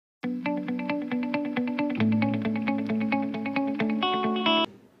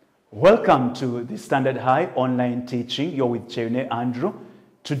Welcome to the Standard High online teaching. You're with Chene Andrew.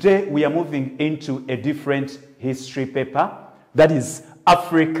 Today we are moving into a different history paper, that is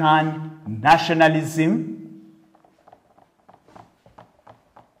African nationalism.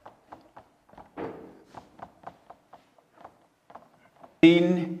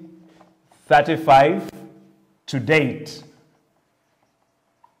 In 1935 to date.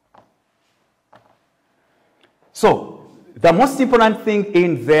 So, the most important thing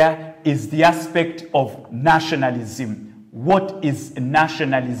in there is the aspect of nationalism. What is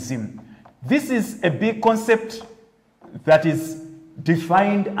nationalism? This is a big concept that is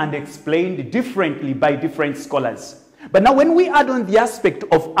defined and explained differently by different scholars. But now when we add on the aspect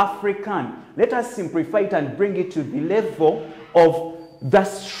of African, let us simplify it and bring it to the level of the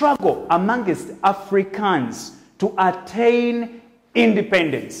struggle amongst Africans to attain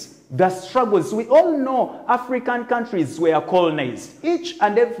independence. The struggles, we all know African countries were colonized. Each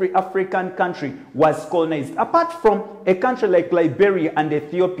and every African country was colonized, apart from a country like Liberia and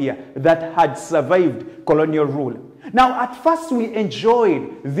Ethiopia that had survived colonial rule. Now, at first we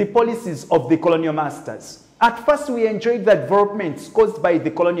enjoyed the policies of the colonial masters. At first we enjoyed the developments caused by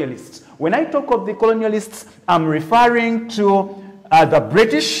the colonialists. When I talk of the colonialists, I'm referring to the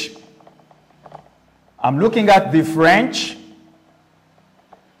British, I'm looking at the French,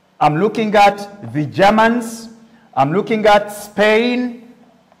 I'm looking at the Germans, I'm looking at Spain,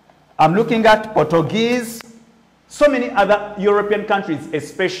 I'm looking at Portuguese, so many other European countries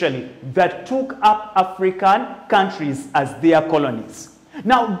especially that took up African countries as their colonies.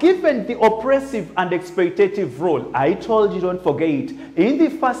 Now, given the oppressive and exploitative role, I told you, don't forget, in the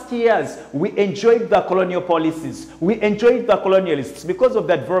first years, we enjoyed the colonial policies. We enjoyed the colonialists because of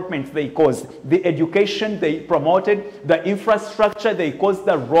the development they caused, the education they promoted, the infrastructure they caused,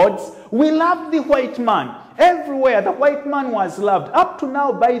 the roads. We loved the white man. Everywhere, the white man was loved. Up to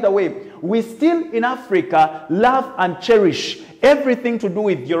now, by the way, we still in Africa love and cherish everything to do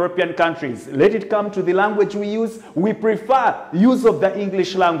with European countries. Let it come to the language we use, we prefer use of the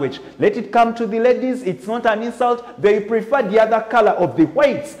English language. Let it come to the ladies, it's not an insult, they prefer the other color of the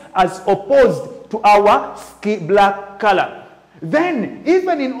whites as opposed to our black color. Then,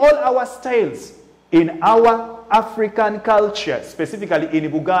 even in all our styles, in our African culture, specifically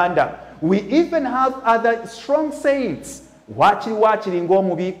in Buganda, we even have other strong sayings. Wachi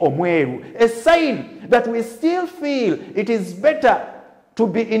ngomubi omweru. A sign that we still feel it is better to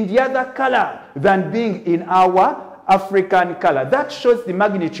be in the other color than being in our African color. That shows the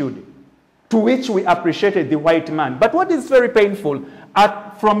magnitude to which we appreciated the white man. But what is very painful,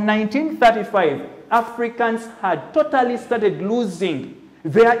 from 1935, Africans had totally started losing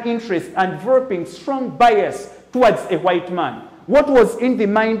their interest and developing strong bias towards a white man. What was in the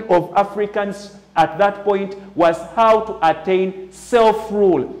mind of Africans at that point was how to attain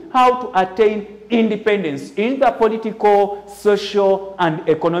self-rule, how to attain independence in the political, social, and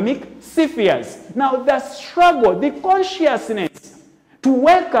economic spheres. Now, the struggle, the consciousness to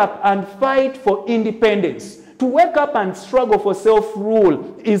wake up and fight for independence, to wake up and struggle for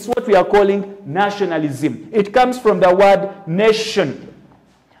self-rule is what we are calling nationalism. It comes from the word nation.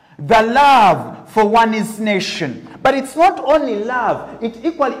 The love for one's nation. But it's not only love, it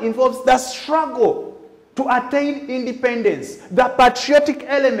equally involves the struggle to attain independence, the patriotic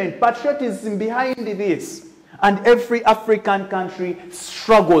element, patriotism behind this. And every African country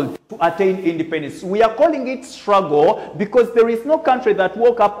struggled to attain independence. We are calling it struggle because there is no country that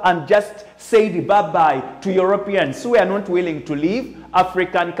woke up and just said bye-bye to Europeans who are not willing to leave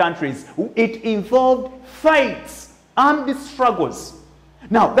African countries. It involved fights, armed struggles.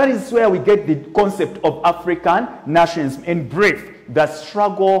 Now, that is where we get the concept of African nationalism. In brief, the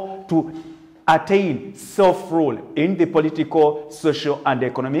struggle to attain self-rule in the political, social, and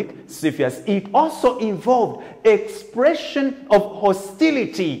economic spheres. It also involved expression of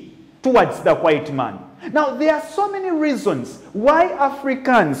hostility towards the white man. Now, there are so many reasons why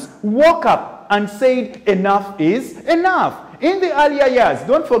Africans woke up and said enough is enough. In the earlier years,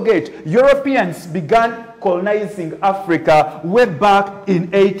 don't forget, Europeans began colonizing Africa way back in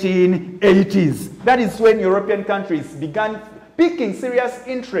 1880s. That is when European countries began picking serious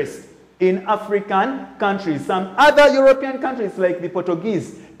interest in African countries. Some other European countries like the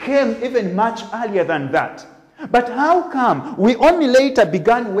Portuguese came even much earlier than that. But how come we only later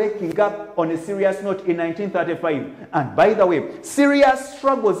began waking up on a serious note in 1935? And by the way, serious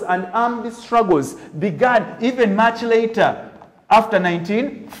struggles and armed struggles began even much later, after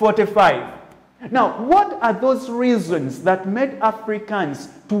 1945. Now, what are those reasons that made Africans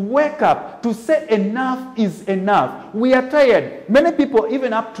to wake up, to say enough is enough? We are tired. Many people,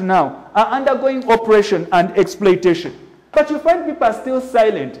 even up to now, are undergoing oppression and exploitation. But you find people are still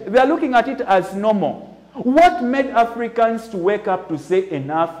silent. They are looking at it as normal. What made Africans to wake up to say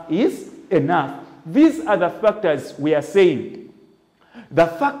enough is enough? These are the factors we are saying. The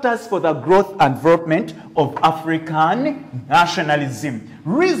factors for the growth and development of African nationalism.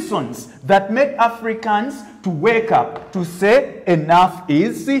 Reasons that made Africans to wake up to say enough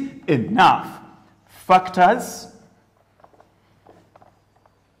is enough. Factors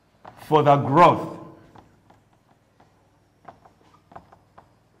for the growth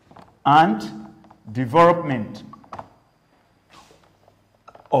and development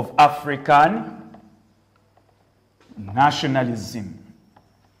of African nationalism.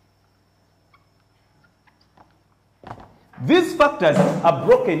 These factors are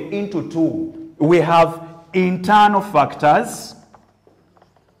broken into two. We have internal factors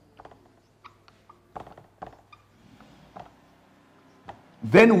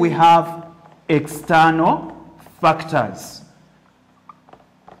then we have external factors.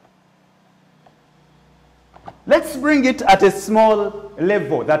 Let's bring it at a small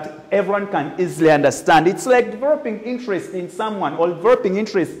level that everyone can easily understand. It's like developing interest in someone or developing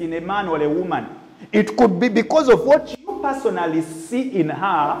interest in a man or a woman. It could be because of what you personally see in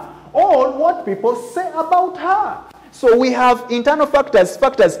her or what people say about her. So we have internal factors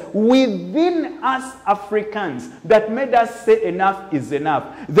within us Africans that made us say enough is enough.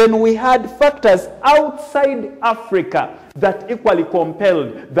 Then we had factors outside Africa that equally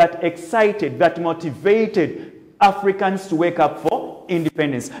compelled, that excited, that motivated Africans to wake up for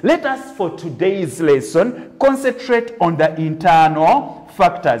independence. Let us, for today's lesson, concentrate on the internal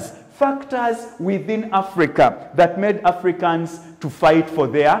factors. Factors within Africa that made Africans to fight for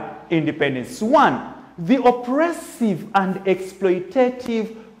their independence. One, the oppressive and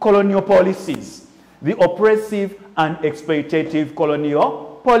exploitative colonial policies. The oppressive and exploitative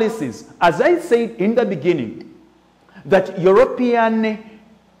colonial policies. As I said in the beginning, that European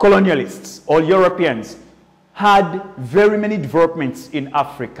colonialists or Europeans had very many developments in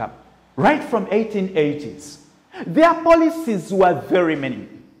Africa, right from 1880s. Their policies were very many.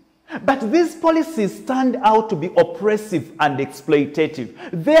 But these policies turned out to be oppressive and exploitative.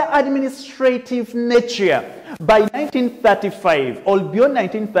 Their administrative nature, by 1935 or beyond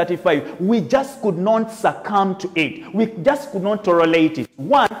 1935, we just could not succumb to it. We just could not tolerate it.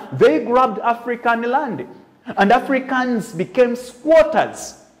 One, they grabbed African land, and Africans became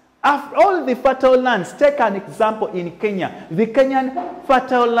squatters. All the fertile lands, take an example in Kenya, the Kenyan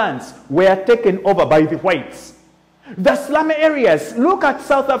fertile lands were taken over by the whites. The slum areas, look at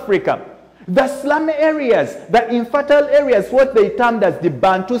South Africa. The slum areas, the infertile areas, what they termed as the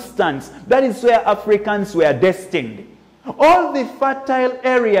Bantustans, that is where Africans were destined. All the fertile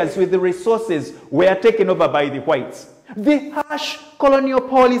areas with the resources were taken over by the whites. The harsh colonial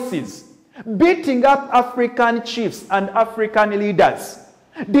policies, beating up African chiefs and African leaders,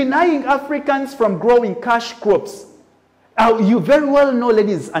 denying Africans from growing cash crops. You very well know,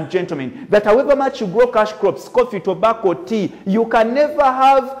 ladies and gentlemen, that however much you grow cash crops, coffee, tobacco, tea, you can never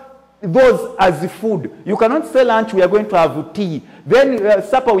have those as food. You cannot say lunch, we are going to have tea. Then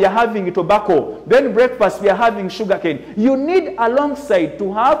supper, we are having tobacco. Then breakfast, we are having sugarcane. You need alongside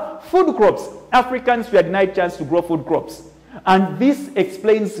to have food crops. Africans were denied chance to grow food crops. And this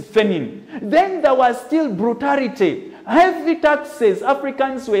explains famine. Then there was still brutality. Heavy taxes.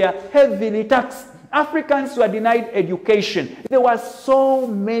 Africans were heavily taxed. Africans were denied education. There were so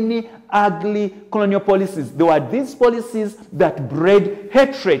many ugly colonial policies. There were these policies that bred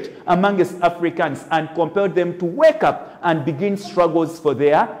hatred amongst Africans and compelled them to wake up and begin struggles for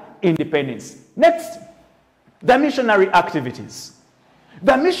their independence. Next, the missionary activities.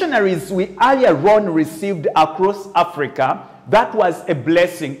 The missionaries we earlier on received across Africa, that was a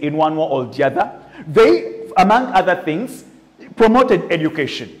blessing in one way or the other. They, among other things, promoted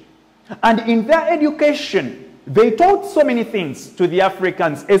education. And in their education, they taught so many things to the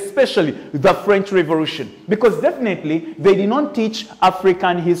Africans, especially the French Revolution. Because definitely, they did not teach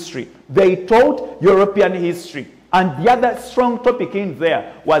African history. They taught European history. And the other strong topic in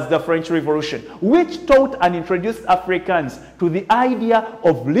there was the French Revolution, which taught and introduced Africans to the idea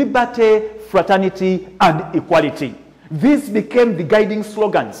of liberty, fraternity, and equality. These became the guiding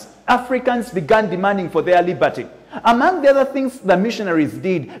slogans. Africans began demanding for their liberty. Among the other things the missionaries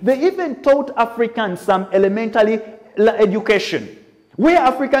did, they even taught Africans some elementary education, where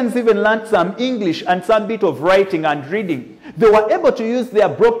Africans even learned some English and some bit of writing and reading. They were able to use their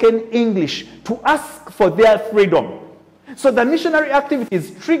broken English to ask for their freedom. So the missionary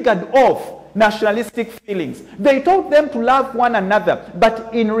activities triggered off nationalistic feelings. They taught them to love one another,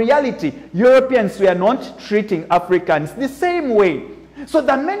 but in reality, Europeans were not treating Africans the same way. So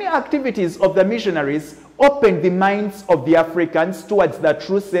the many activities of the missionaries opened the minds of the Africans towards the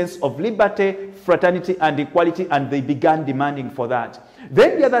true sense of liberty, fraternity, and equality, and they began demanding for that.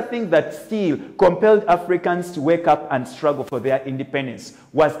 Then the other thing that still compelled Africans to wake up and struggle for their independence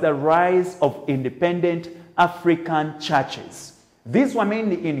was the rise of independent African churches. These were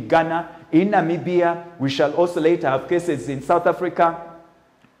mainly in Ghana, in Namibia. We shall also later have cases in South Africa,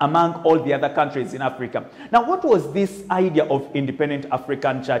 among all the other countries in Africa. Now, what was this idea of independent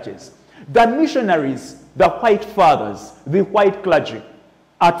African churches? The missionaries, the white fathers, the white clergy,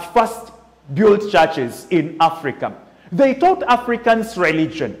 at first built churches in Africa. They taught Africans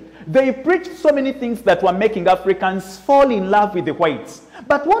religion. They preached so many things that were making Africans fall in love with the whites.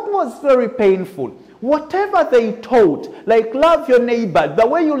 But what was very painful, whatever they taught, like love your neighbor the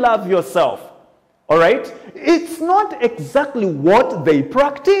way you love yourself, all right? It's not exactly what they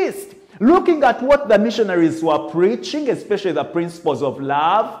practiced. Looking at what the missionaries were preaching, especially the principles of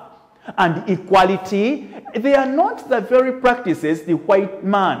love and equality, they are not the very practices the white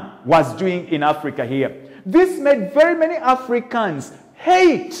man was doing in Africa here. This made very many Africans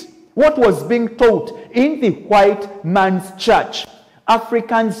hate what was being taught in the white man's church.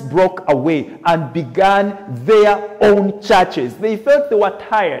 Africans broke away and began their own churches. They felt they were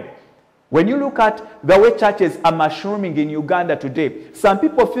tired. When you look at the way churches are mushrooming in Uganda today, some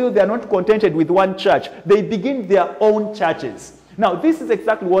people feel they are not contented with one church. They begin their own churches. Now, this is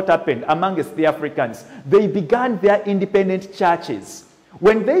exactly what happened amongst the Africans. They began their independent churches.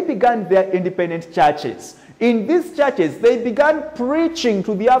 When they began their independent churches, in these churches, they began preaching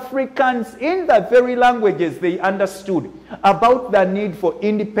to the Africans in the very languages they understood about the need for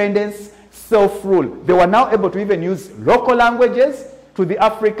independence, self-rule. They were now able to even use local languages to the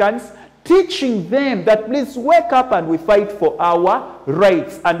Africans, teaching them that please wake up and we fight for our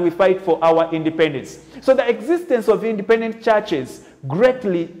rights and we fight for our independence. So the existence of independent churches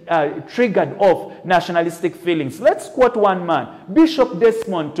greatly triggered off nationalistic feelings. Let's quote one man, Bishop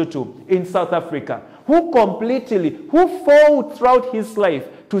Desmond Tutu in South Africa, who fought throughout his life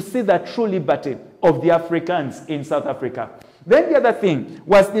to see the true liberty of the Africans in South Africa. Then the other thing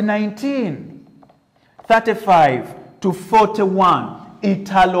was the 1935 to 41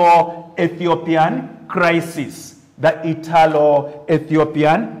 Italo-Ethiopian crisis. The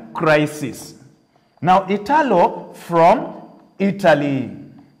Italo-Ethiopian crisis. Now, Italo from Italy.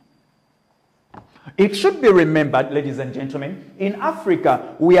 It should be remembered, ladies and gentlemen, in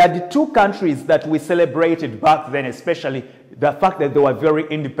Africa, we had two countries that we celebrated back then, especially the fact that they were very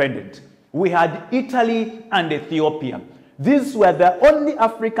independent. We had Italy and Ethiopia. These were the only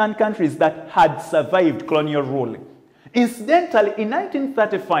African countries that had survived colonial rule. Incidentally, in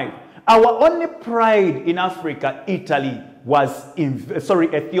 1935, our only pride in Africa, Ethiopia,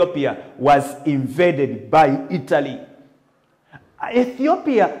 was invaded by Italy.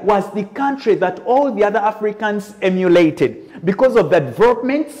 Ethiopia was the country that all the other Africans emulated because of the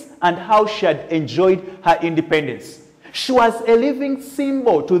developments and how she had enjoyed her independence. She was a living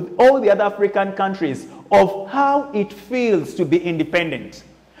symbol to all the other African countries of how it feels to be independent.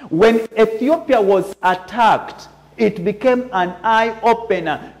 When Ethiopia was attacked, it became an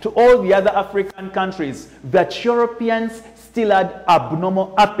eye-opener to all the other African countries that Europeans still had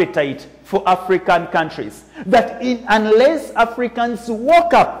abnormal appetite for African countries. That unless Africans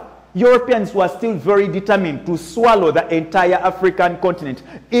woke up, Europeans were still very determined to swallow the entire African continent.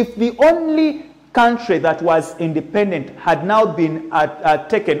 If the only country that was independent had now been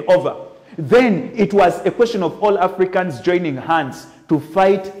taken over, then it was a question of all Africans joining hands to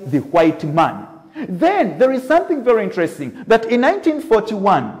fight the white man. Then there is something very interesting, that in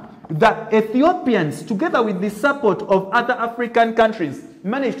 1941, the Ethiopians, together with the support of other African countries,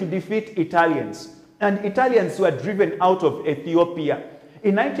 managed to defeat Italians. And Italians were driven out of Ethiopia.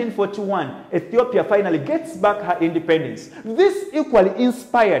 In 1941, Ethiopia finally gets back her independence. This equally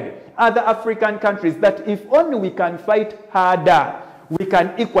inspired other African countries that if only we can fight harder, we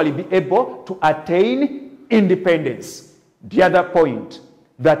can equally be able to attain independence. The other point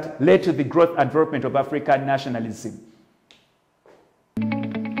that led to the growth and development of African nationalism.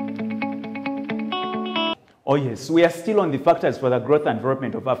 Oh yes, we are still on the factors for the growth and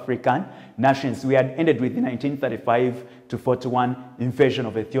development of African nations. We had ended with the 1935 to 41 invasion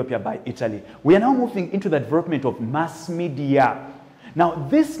of Ethiopia by Italy. We are now moving into the development of mass media. Now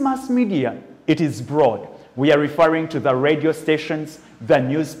this mass media, it is broad. We are referring to the radio stations, the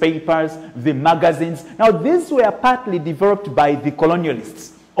newspapers, the magazines. Now these were partly developed by the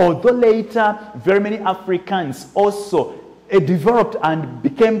colonialists, although later very many Africans also developed and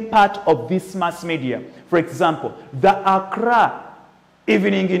became part of this mass media. For example, the Accra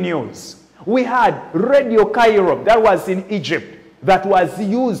Evening News. We had Radio Cairo, that was in Egypt. that was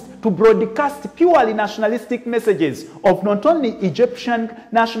used to broadcast purely nationalistic messages of not only Egyptian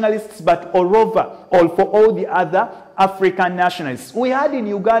nationalists but all over, or for all the other African nationalists. We had in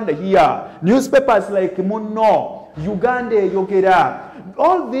Uganda here newspapers like Muno, Uganda Yogera.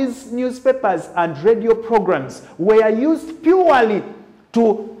 All these newspapers and radio programs were used purely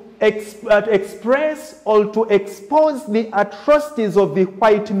to express or to expose the atrocities of the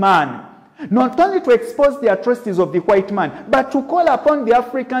white man. Not only to expose the atrocities of the white man, but to call upon the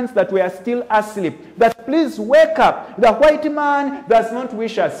Africans that were still asleep, that please wake up. The white man does not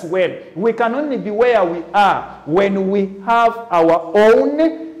wish us well. We can only be where we are when we have our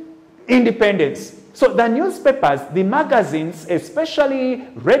own independence. So the newspapers, the magazines, especially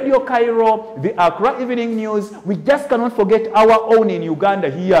Radio Cairo, the Accra Evening News, we just cannot forget our own in Uganda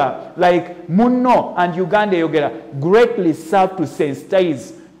here, like Muno and Uganda Yogera, greatly served to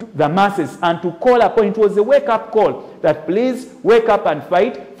sensitize the masses and to call upon. It was a wake-up call that please wake up and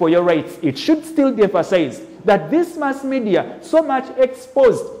fight for your rights. It should still be emphasized that this mass media so much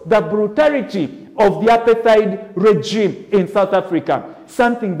exposed the brutality of the apartheid regime in South Africa,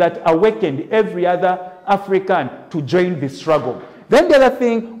 something that awakened every other African to join the struggle. Then the other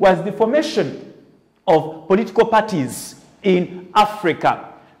thing was the formation of political parties in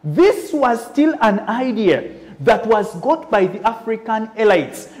Africa. This was still an idea that was got by the African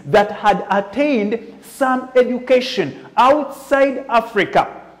elites that had attained some education outside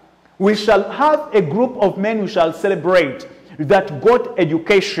Africa. We shall have a group of men who shall celebrate that got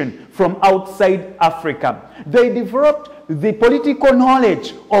education from outside Africa. They developed the political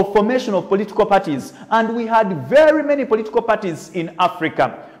knowledge of formation of political parties, and we had very many political parties in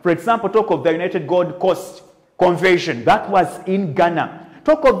Africa. For example, talk of the United Gold Coast Convention, that was in Ghana.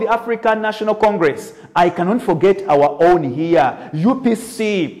 Talk of the African National Congress. I cannot forget our own here,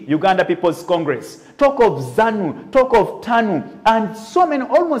 UPC, Uganda People's Congress. Talk of ZANU, talk of TANU, and so many,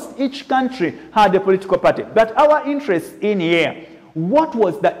 almost each country had a political party. But our interest in here, what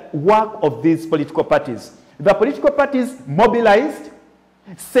was the work of these political parties? The political parties mobilized,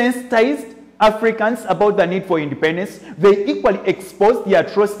 sensitized Africans about the need for independence. They equally exposed the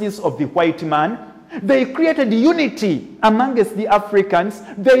atrocities of the white man. They created unity amongst the Africans.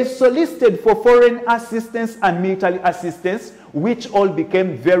 They solicited for foreign assistance and military assistance, which all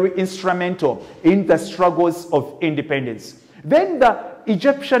became very instrumental in the struggles of independence. Then the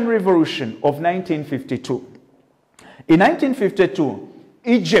Egyptian Revolution of 1952. In 1952,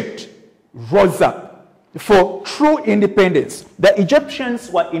 Egypt rose up for true independence. The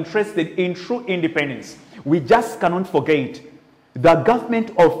Egyptians were interested in true independence. We just cannot forget the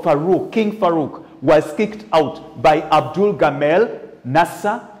government of Farouk, King Farouk, was kicked out by Abdul Gamal,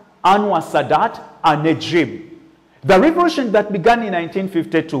 Nasser, Anwar Sadat, and Najib. The revolution that began in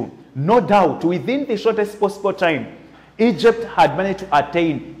 1952, no doubt, within the shortest possible time, Egypt had managed to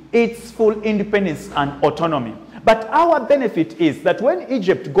attain its full independence and autonomy. But our benefit is that when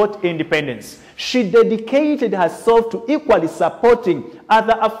Egypt got independence, she dedicated herself to equally supporting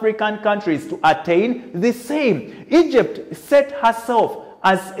other African countries to attain the same. Egypt set herself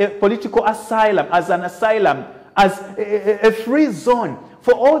as a political asylum, as an asylum, as a free zone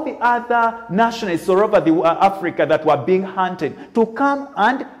for all the other nationalists all over Africa that were being hunted to come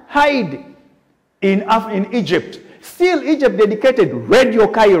and hide in Egypt. Still, Egypt dedicated Radio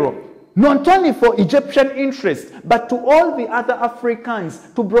Cairo, not only for Egyptian interests, but to all the other Africans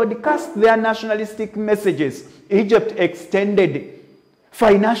to broadcast their nationalistic messages. Egypt extended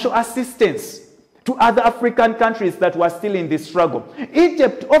financial assistance to other African countries that were still in this struggle.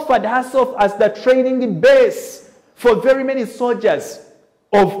 Egypt offered herself as the training base for very many soldiers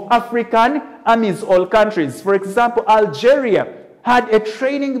of African armies or countries. For example, Algeria had a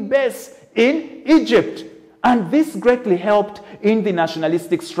training base in Egypt, and this greatly helped in the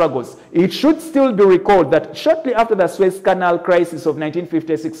nationalistic struggles. It should still be recalled that shortly after the Suez Canal crisis of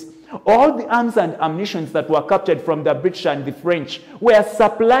 1956, all the arms and ammunition that were captured from the British and the French were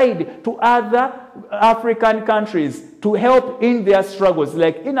supplied to other African countries to help in their struggles,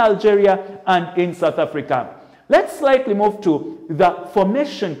 like in Algeria and in South Africa. Let's slightly move to the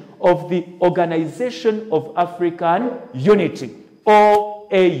formation of the Organization of African Unity,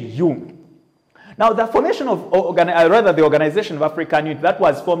 OAU. Now, the formation of, the Organization of African Unity, that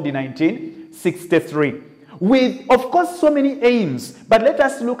was formed in 1963. With, of course, so many aims, but let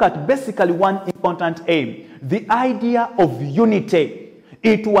us look at basically one important aim, the idea of unity.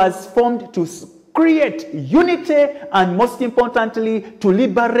 It was formed to create unity and, most importantly, to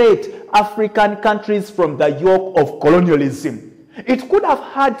liberate African countries from the yoke of colonialism. It could have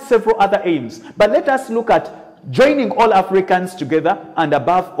had several other aims, but let us look at joining all Africans together and,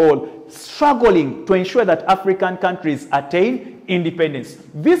 above all, struggling to ensure that African countries attain independence.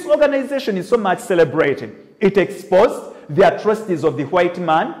 This organization is so much celebrated. It exposed the atrocities of the white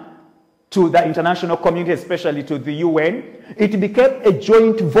man to the international community, especially to the UN. It became a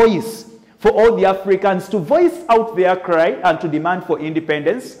joint voice for all the Africans to voice out their cry and to demand for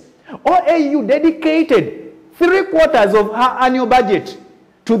independence. OAU dedicated 3/4 of her annual budget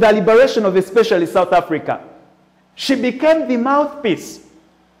to the liberation of especially South Africa. She became the mouthpiece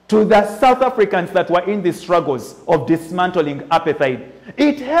to the South Africans that were in the struggles of dismantling apartheid.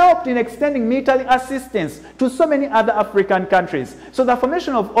 It helped in extending military assistance to so many other African countries. So the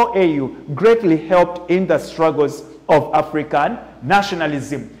formation of OAU greatly helped in the struggles of African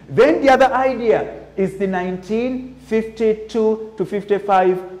nationalism. Then the other idea is the 1952 to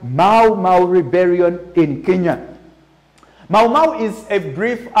 55 Mau Mau rebellion in Kenya. Mau Mau is a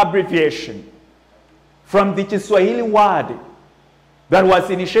brief abbreviation from the Kiswahili word that was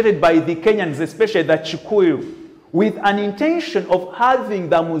initiated by the Kenyans, especially the Chikuyu, with an intention of having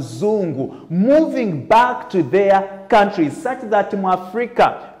the Muzungu moving back to their countries such that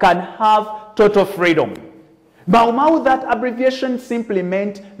Mwafrika can have total freedom. Mau Mau, that abbreviation simply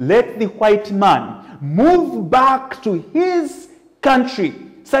meant let the white man move back to his country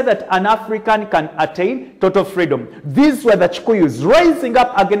so that an African can attain total freedom. These were the Chikuyus rising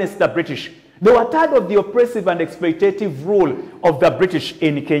up against the British. They were tired of the oppressive and exploitative rule of the British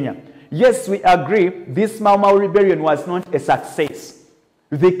in Kenya. Yes, we agree, this Mau Mau rebellion was not a success.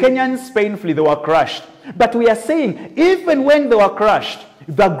 The Kenyans, painfully, they were crushed. But we are saying, even when they were crushed,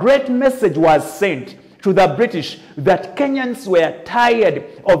 the great message was sent to the British that Kenyans were tired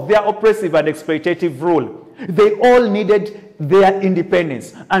of their oppressive and exploitative rule. They all needed their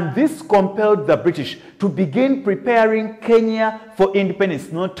independence. And this compelled the British to begin preparing Kenya for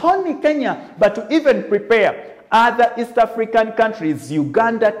independence. Not only Kenya, but to even prepare other East African countries,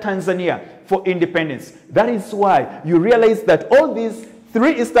 Uganda, Tanzania, for independence. That is why you realize that all these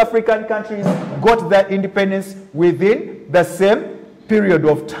 3 East African countries got their independence within the same period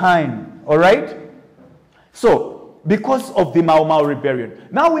of time. All right? So, because of the Mau Mau rebellion.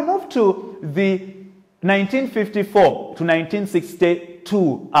 Now we move to the 1954 to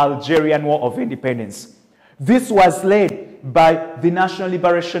 1962 Algerian War of Independence. This was led by the National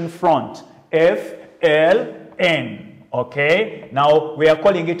Liberation Front, FLN. Okay, now we are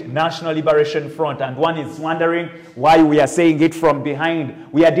calling it National Liberation Front, and one is wondering why we are saying it from behind.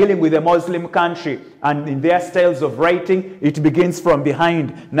 We are dealing with a Muslim country, and in their styles of writing, it begins from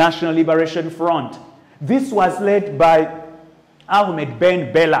behind, National Liberation Front. This was led by Ahmed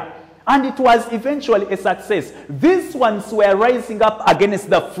Ben Bella, and it was eventually a success. These ones were rising up against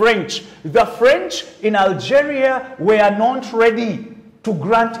the French. The French in Algeria were not ready to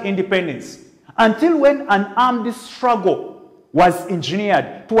grant independence until when an armed struggle was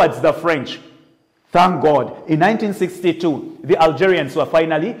engineered towards the French. Thank God, in 1962, the Algerians were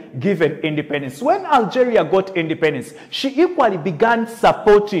finally given independence. When Algeria got independence, she equally began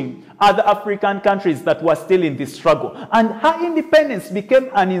supporting other African countries that were still in this struggle. And her independence became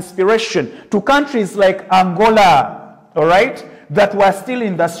an inspiration to countries like Angola, all right, that were still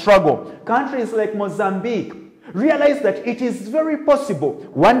in the struggle. Countries like Mozambique realized that it is very possible.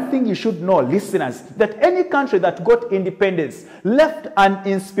 One thing you should know, listeners, that any country that got independence left an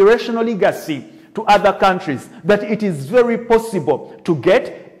inspirational legacy to other countries, that it is very possible to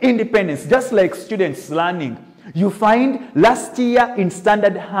get independence, just like students learning. You find last year in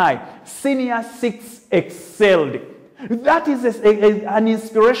Standard High, Senior 6 excelled. That is an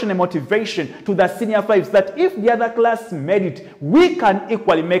inspiration, a motivation to the Senior 5s that if the other class made it, we can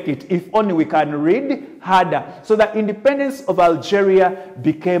equally make it if only we can read harder. So the independence of Algeria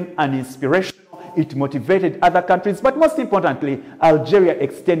became an inspiration. It motivated other countries, but most importantly, Algeria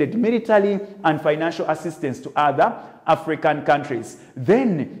extended military and financial assistance to other African countries.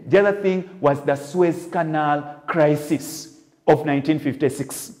 Then the other thing was the Suez Canal crisis of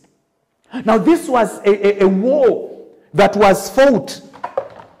 1956. Now this was a war that was fought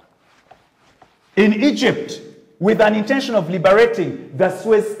in Egypt with an intention of liberating the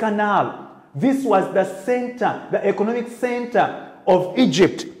Suez Canal. This was the center, the economic center of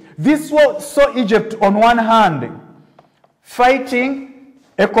Egypt. This war saw Egypt on one hand fighting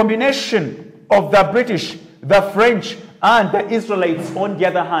a combination of the British, the French, and the Israelites on the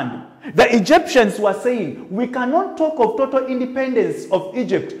other hand. The Egyptians were saying, we cannot talk of total independence of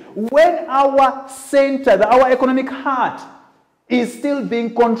Egypt when our center, our economic heart, is still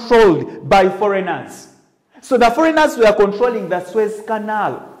being controlled by foreigners. So the foreigners were controlling the Suez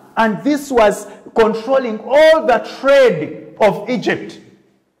Canal, and this was controlling all the trade of Egypt.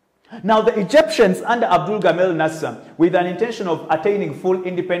 Now, the Egyptians under Abdul Gamal Nasser, with an intention of attaining full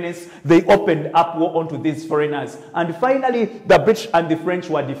independence, they opened up war onto these foreigners. And finally, the British and the French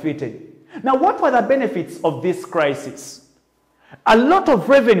were defeated. Now, what were the benefits of this crisis? A lot of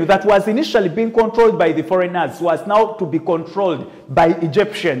revenue that was initially being controlled by the foreigners was now to be controlled by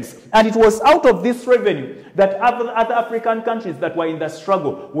Egyptians. And it was out of this revenue that other African countries that were in the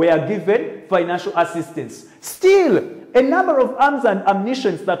struggle were given financial assistance. Still, a number of arms and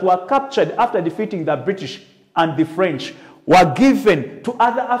ammunition that were captured after defeating the British and the French were given to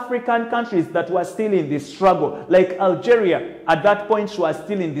other African countries that were still in the struggle. Like Algeria, at that point, she was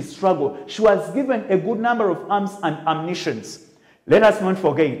still in the struggle. She was given a good number of arms and ammunition. Let us not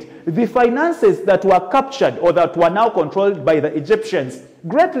forget, the finances that were captured or that were now controlled by the Egyptians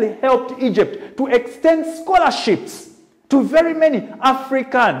greatly helped Egypt to extend scholarships to very many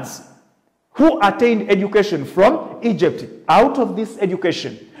Africans who attained education from Egypt. Out of this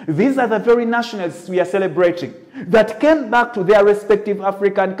education, these are the very nationalists we are celebrating that came back to their respective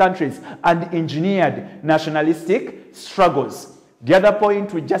African countries and engineered nationalistic struggles. The other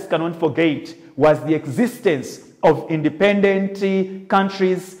point we just cannot forget was the existence of independent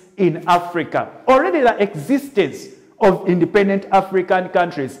countries in Africa. Already the existence of independent African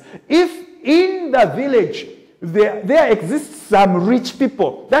countries. If in the village there exists some rich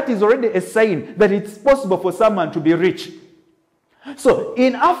people, that is already a sign that it's possible for someone to be rich. So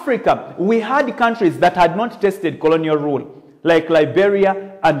in Africa, we had countries that had not tasted colonial rule, like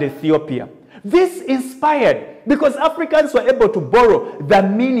Liberia and Ethiopia. This inspired because Africans were able to borrow the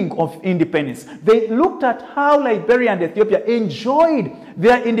meaning of independence. They looked at how Liberia and Ethiopia enjoyed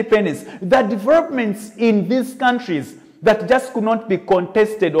their independence. The developments in these countries that just could not be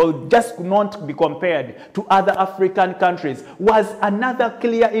contested or just could not be compared to other African countries was another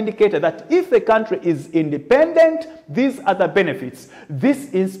clear indicator that if a country is independent, these are the benefits.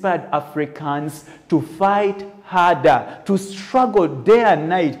 This inspired Africans to fight harder, to struggle day and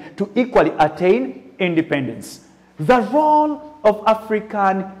night to equally attain independence. The role of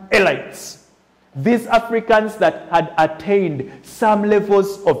African elites, these Africans that had attained some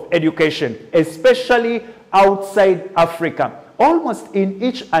levels of education, especially outside Africa, almost in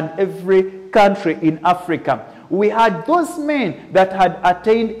each and every country in Africa, we had those men that had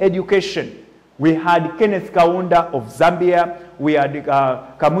attained education. We had Kenneth Kaunda of Zambia, we had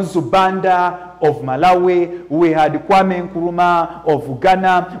Kamuzu Banda of Malawi, we had Kwame Nkrumah of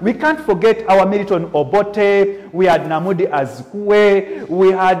Ghana. We can't forget our Milton Obote, we had Namudi Azikiwe,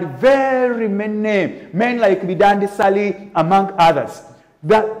 we had very many men like Bidandi Sali, among others.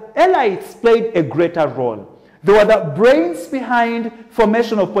 The elites played a greater role. They were the brains behind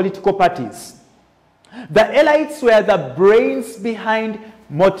formation of political parties. The elites were the brains behind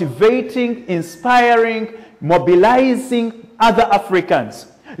motivating, inspiring, mobilizing other Africans.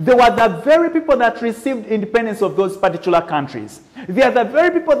 They were the very people that received independence of those particular countries. They are the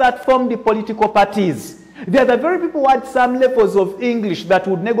very people that formed the political parties. They are the very people who had some levels of English that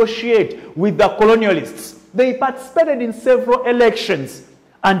would negotiate with the colonialists. They participated in several elections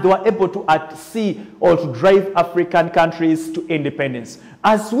and they were able to see or to drive African countries to independence.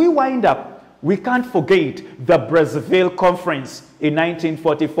 As we wind up, we can't forget the Brazzaville Conference in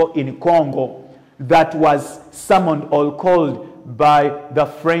 1944 in Congo that was summoned or called by the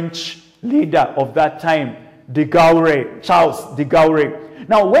French leader of that time, de Gaulle, Charles de Gaulle.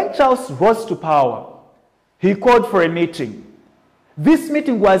 Now, when Charles rose to power, he called for a meeting. This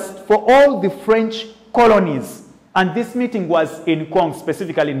meeting was for all the French colonies, and this meeting was in Congo,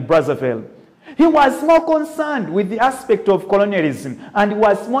 specifically in Brazzaville. He was more concerned with the aspect of colonialism, and he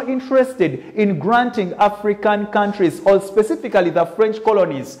was more interested in granting African countries, or specifically the French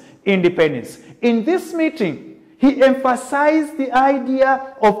colonies, independence. In this meeting, he emphasized the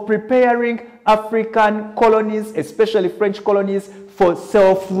idea of preparing African colonies, especially French colonies, for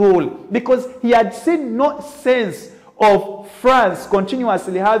self-rule, because he had seen no sense of France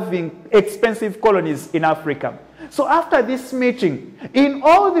continuously having expensive colonies in Africa. So after this meeting, in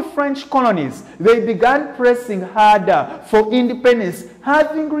all the French colonies, they began pressing harder for independence,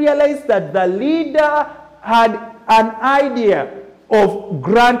 having realized that the leader had an idea of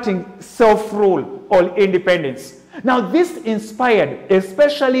granting self-rule or independence. Now this inspired,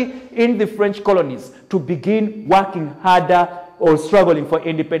 especially in the French colonies, to begin working harder or struggling for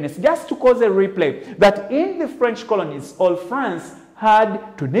independence. Just to cause a replay, that in the French colonies, all France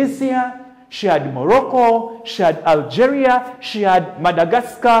had Tunisia, she had Morocco, she had Algeria, she had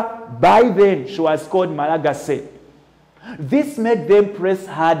Madagascar. By then, she was called Malagasy. This made them press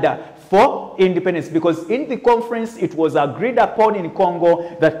harder for independence because in the conference, it was agreed upon in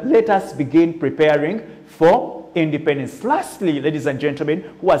Congo that let us begin preparing for independence. Lastly, ladies and gentlemen,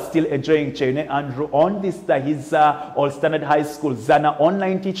 who are still enjoying Chene Andrew on this, his All Standard High School Zana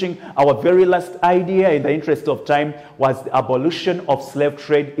online teaching, our very last idea in the interest of time was the abolition of slave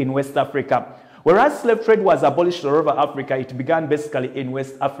trade in West Africa. Whereas slave trade was abolished all over Africa, it began basically in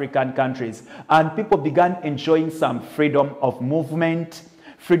West African countries. And people began enjoying some freedom of movement,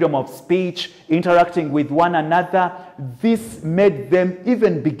 freedom of speech, interacting with one another. This made them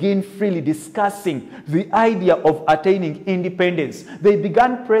even begin freely discussing the idea of attaining independence. They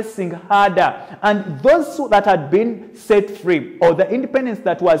began pressing harder, and those that had been set free, or the independence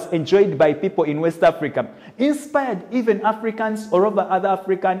that was enjoyed by people in West Africa, inspired even Africans all over other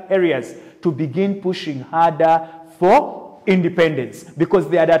African areas to begin pushing harder for independence, because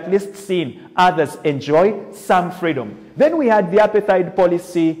they had at least seen others enjoy some freedom. Then we had the apartheid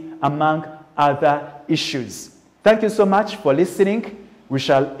policy, among other issues. Thank you so much for listening. We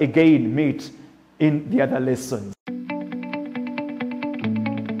shall again meet in the other lessons.